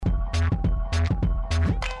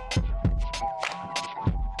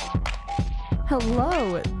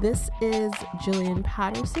Hello, this is Jillian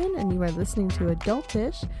Patterson, and you are listening to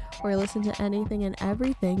Adultish, where I listen to anything and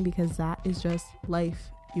everything because that is just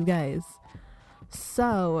life, you guys.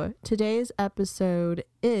 So, today's episode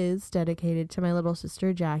is dedicated to my little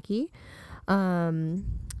sister, Jackie.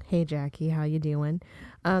 Hey, Jackie, how you doing?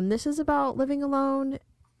 This is about living alone,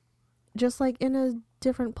 just like in a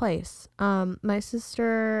different place. My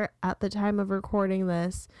sister, at the time of recording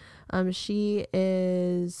this, she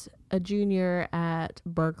is a junior at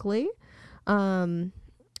Berkeley.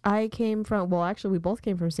 I came from, well, actually we both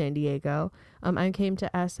came from San Diego. I came to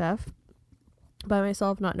SF by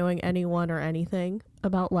myself, not knowing anyone or anything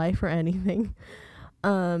about life or anything.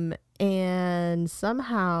 And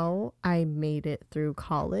somehow I made it through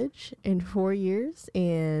college in 4 years,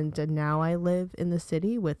 and now I live in the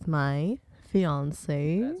city with my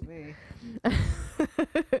fiance. That's me.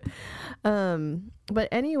 But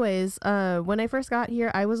anyways, when I first got here,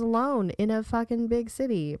 I was alone in a fucking big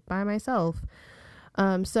city by myself.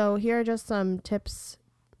 So here are just some tips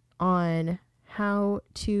on how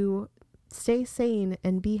to stay sane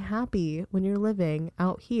and be happy when you're living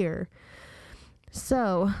out here.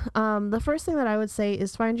 So, the first thing that I would say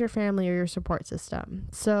is find your family or your support system.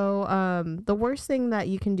 So, the worst thing that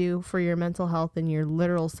you can do for your mental health and your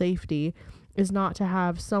literal safety is not to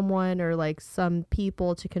have someone or like some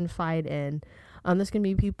people to confide in. This can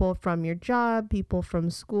be people from your job, people from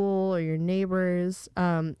school, or your neighbors.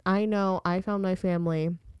 I know I found my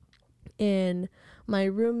family in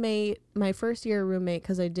my first year roommate,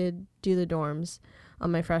 because I did do the dorms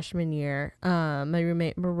on my freshman year. My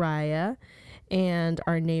roommate Mariah and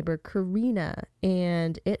our neighbor Karina,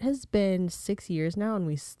 and it has been 6 years now and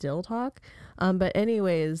we still talk. But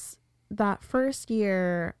anyways, that first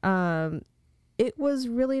year, it was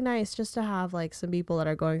really nice just to have like some people that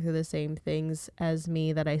are going through the same things as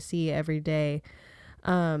me that I see every day,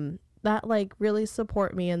 that like really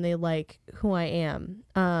support me and they like who I am.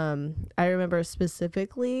 I remember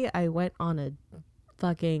specifically I went on a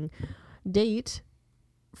fucking date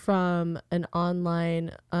from an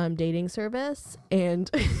online dating service, and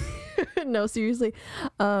no, seriously,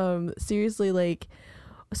 like,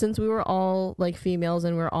 since we were all like females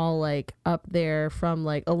and we're all like up there from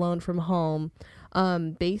like alone from home,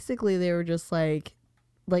 basically they were just like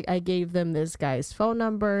I gave them this guy's phone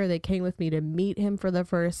number. They came with me to meet him for the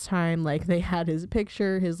first time. Like, they had his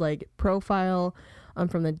picture, his like profile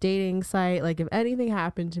from the dating site. Like, if anything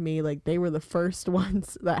happened to me, like, they were the first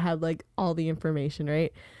ones that had like all the information,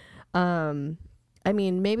 right? I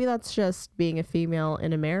mean, maybe that's just being a female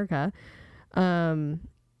in America.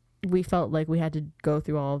 We felt like we had to go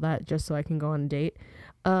through all of that just so I can go on a date.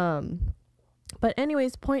 But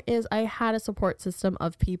anyways, point is, I had a support system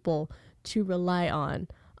of people to rely on.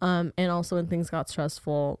 And also when things got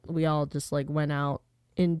stressful, we all just like went out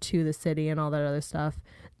into the city and all that other stuff,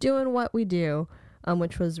 doing what we do,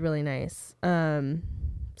 which was really nice. So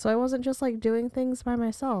I wasn't just like doing things by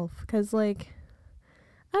myself, because like,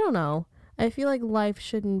 I don't know, I feel like life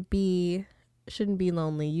shouldn't be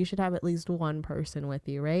lonely. You should have at least one person with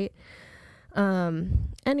you, right?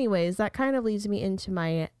 Anyways, that kind of leads me into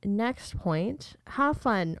my next point. Have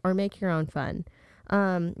fun, or make your own fun.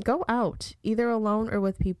 Go out, either alone or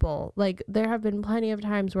with people. Like, there have been plenty of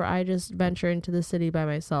times where I just venture into the city by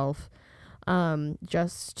myself,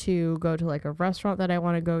 just to go to like a restaurant that I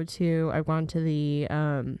want to go to. I've gone to the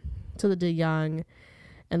De Young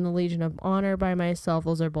and the Legion of Honor by myself.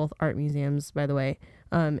 Those are both art museums, by the way,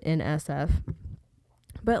 in SF.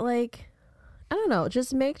 But like, I don't know,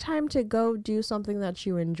 just make time to go do something that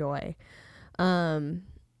you enjoy. That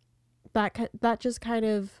just kind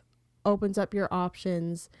of opens up your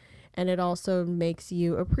options, and it also makes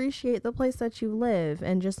you appreciate the place that you live,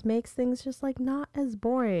 and just makes things just like not as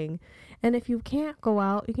boring. And if you can't go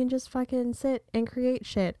out, you can just fucking sit and create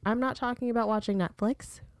shit. I'm not talking about watching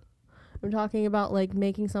Netflix. I'm talking about like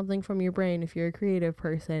making something from your brain if you're a creative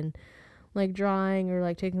person, like drawing or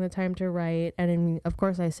like taking the time to write. And I mean, of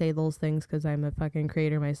course I say those things because I'm a fucking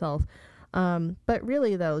creator myself. But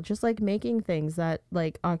really though, just like making things that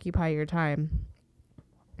like occupy your time.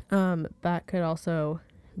 That could also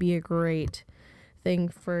be a great thing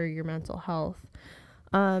for your mental health.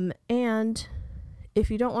 And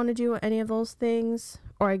if you don't want to do any of those things,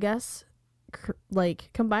 or I guess like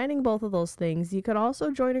combining both of those things, you could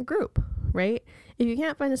also join a group, right? If you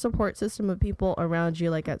can't find a support system of people around you,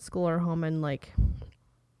 like at school or home and like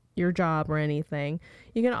your job or anything,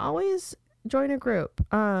 you can always join a group.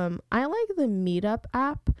 I like the Meetup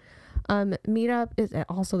app. Meetup is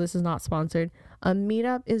also, this is not sponsored.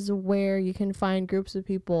 Meetup is where you can find groups of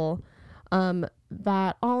people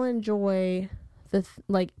that all enjoy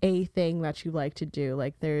like a thing that you like to do.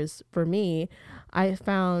 Like there's, for me, I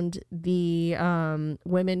found the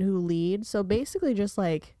women who lead. So basically just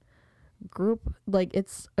like group, like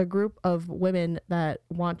it's a group of women that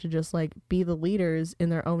want to just like be the leaders in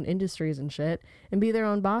their own industries and shit and be their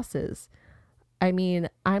own bosses. I mean,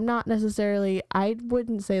 I'm not necessarily, I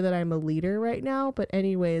wouldn't say that I'm a leader right now, but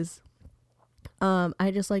anyways,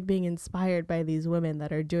 I just like being inspired by these women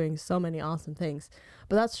that are doing so many awesome things.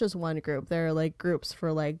 But that's just one group. There are like groups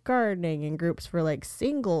for like gardening and groups for like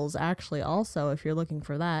singles, actually, also, if you're looking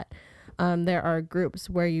for that. There are groups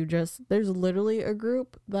where there's literally a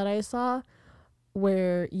group that I saw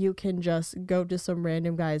where you can just go to some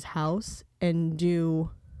random guy's house and do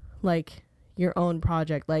like your own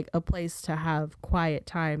project, like a place to have quiet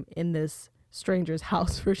time in this stranger's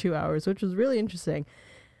house for 2 hours, which was really interesting.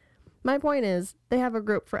 My point is, they have a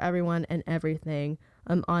group for everyone and everything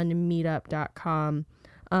on meetup.com,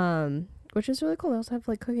 which is really cool. They also have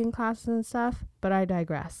like cooking classes and stuff, but I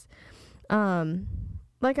digress.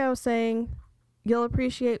 Like I was saying, you'll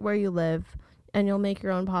appreciate where you live and you'll make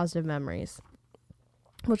your own positive memories,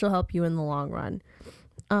 which will help you in the long run.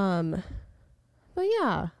 But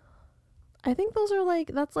yeah, I think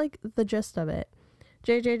that's like the gist of it.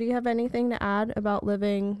 JJ, do you have anything to add about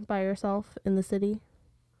living by yourself in the city?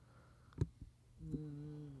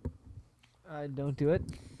 I don't do it.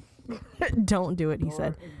 Don't do it, he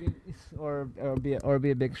said. Or be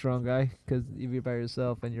a big strong guy, because if you're by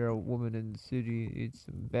yourself and you're a woman in the city, it's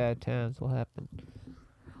bad times will happen.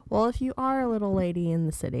 Well, if you are a little lady in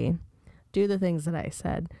the city, do the things that I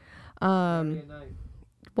said. Carry a knife.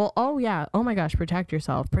 Well, oh yeah, oh my gosh, protect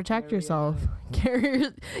yourself. Carry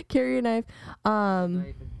a knife.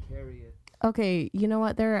 Knife and carry it. Okay, you know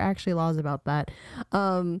what? There are actually laws about that.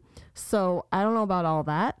 So I don't know about all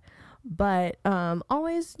that. But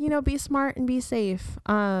always, be smart and be safe.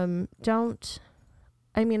 I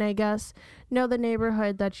guess know the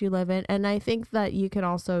neighborhood that you live in. And I think that you can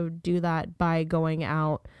also do that by going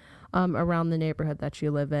out around the neighborhood that you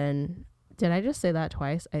live in. Did I just say that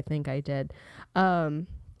twice? I think I did. But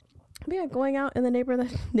yeah, going out in the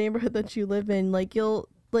neighborhood that you live in,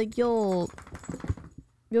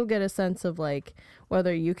 you'll get a sense of like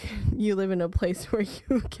whether you live in a place where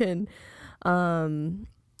you can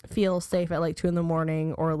feel safe at like 2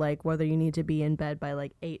 a.m. or like whether you need to be in bed by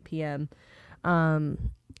like 8 p.m.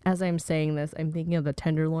 As I'm saying this, I'm thinking of the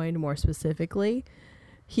Tenderloin more specifically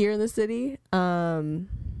here in the city.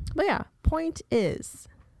 But yeah, point is,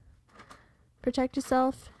 protect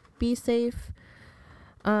yourself, be safe,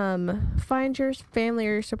 find your family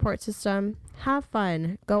or your support system, have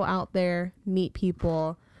fun, go out there, meet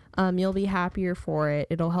people. You'll be happier for it.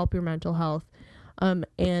 It'll help your mental health.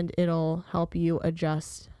 And it'll help you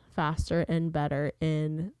adjust faster and better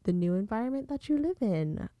in the new environment that you live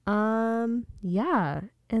in. Yeah,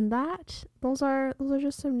 and those are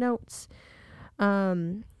just some notes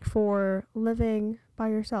for living by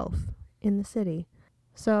yourself in the city.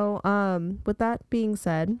 So with that being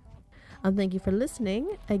said, thank you for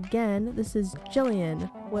listening. Again, this is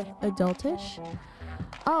Jillian with Adultish.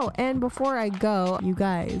 Oh, and before I go, you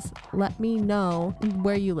guys, let me know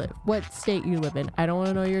where you live, what state you live in. I don't want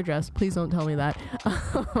to know your address. Please don't tell me that.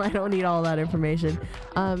 I don't need all that information.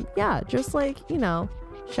 Yeah, just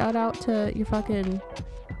shout out to your fucking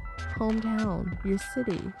hometown, your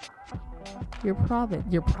city, your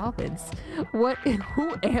province. What?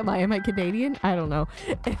 Who am I? Am I Canadian? I don't know.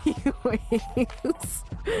 Anyways,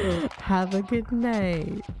 have a good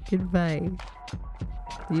night. Goodbye.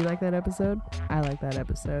 Do you like that episode? I like that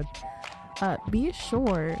episode. Be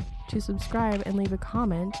sure to subscribe and leave a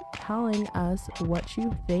comment telling us what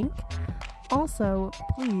you think. Also,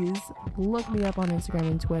 please look me up on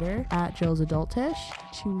Instagram and Twitter at Jill's Adultish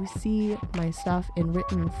to see my stuff in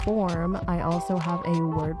written form. I also have a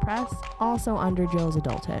WordPress, also under Jill's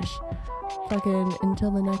Adultish. Fucking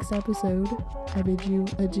until the next episode, I bid you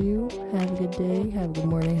adieu. Have a good day, have a good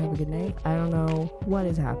morning, have a good night. I don't know what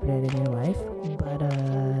is happening in your life, but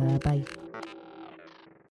bye.